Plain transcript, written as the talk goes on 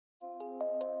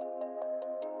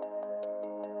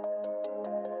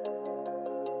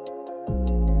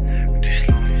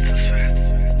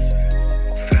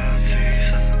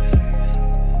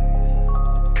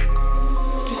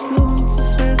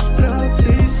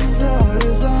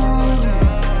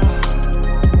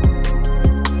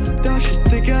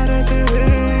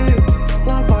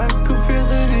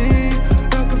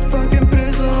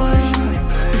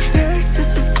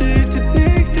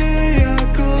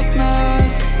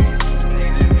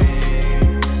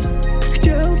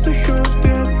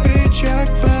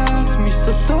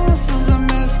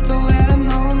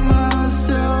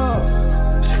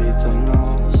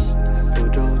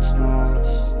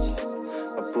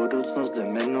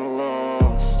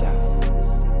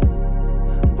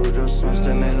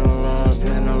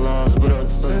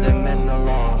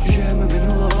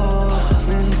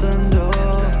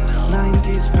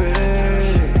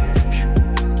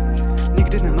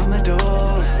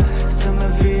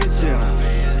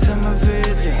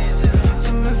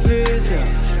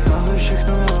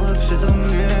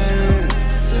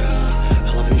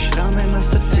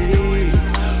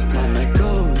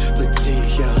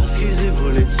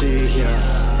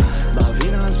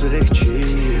Baví nás bych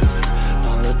číst,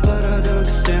 ale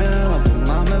paradoxně hlavu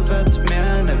máme ve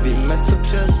tmě, nevíme co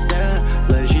přesně,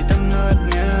 leží tam na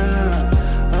dně,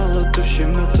 ale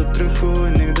tušíme to trochu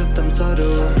někde tam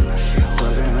vzadu,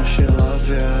 v naší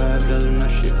hlavě, v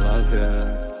naší hlavě.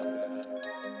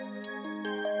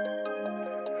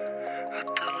 A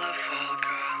tahle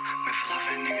válka mi v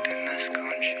hlavě nikdy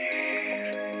neskončí.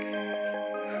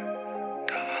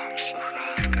 Dávám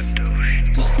sluchátka do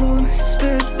uší. To slunce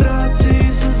svět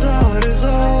ztrácí se za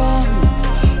horizont.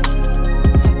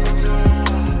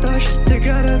 Dáš z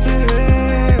cigarety,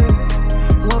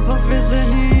 hlava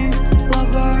vězení,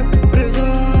 hlava jako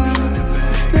prizon.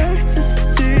 Už nechci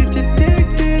se cítit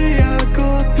někdy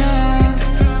jako dnes.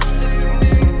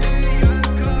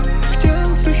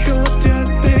 Chtěl bych odjet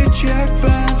pryč jak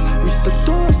Benz, místo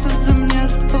toho se ze mě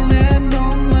stal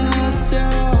jenom mes,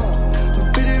 jo.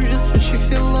 Vidím, že jsme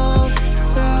všichni lost,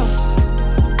 jo.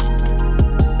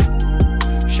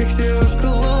 Všichni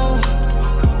okolo,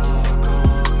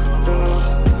 jo.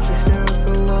 Všichni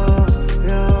okolo,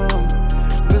 jo.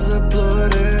 Vize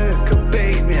blurry, jako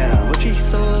bych měl v očích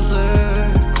slzy.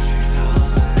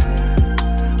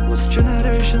 Lost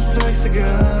generation strikes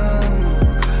again.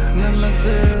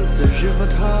 Nemesis,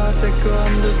 život hard jako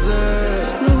amdezy.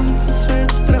 Slunce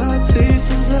svět ztrácí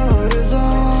se za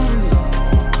horizont.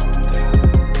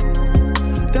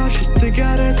 Další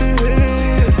cigarety,